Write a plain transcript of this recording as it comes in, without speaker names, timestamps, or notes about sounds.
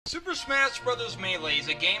Super Smash Bros. Melee is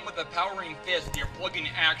a game with a powering fist with your plugging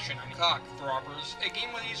action on cock throbbers. A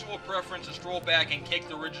game with usual preference to stroll back and kick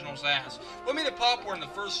the original's ass. What made it popular in the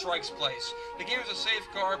first strike's place? The game was a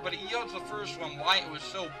safeguard, but it yields the first one why it was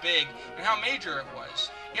so big and how major it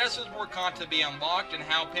was. Yes, there's more content to be unlocked and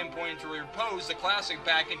how pinpointed to repose the classic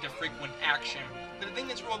back into frequent action. But I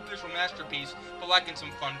think it's a real visual masterpiece, but lacking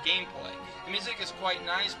some fun gameplay. The music is quite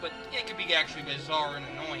nice, but it could be actually bizarre and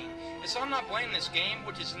annoying. And so I'm not playing this game,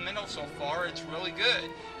 which is in the middle so far. It's really good.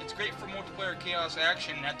 It's great for multiplayer chaos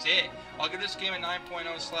action, that's it. I'll give this game a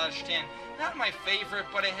 9.0/10. Not my favorite,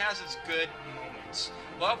 but it has its good moments.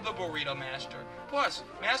 Love the Burrito Master. Plus,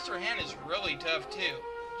 Master Hand is really tough too.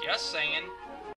 Just saying.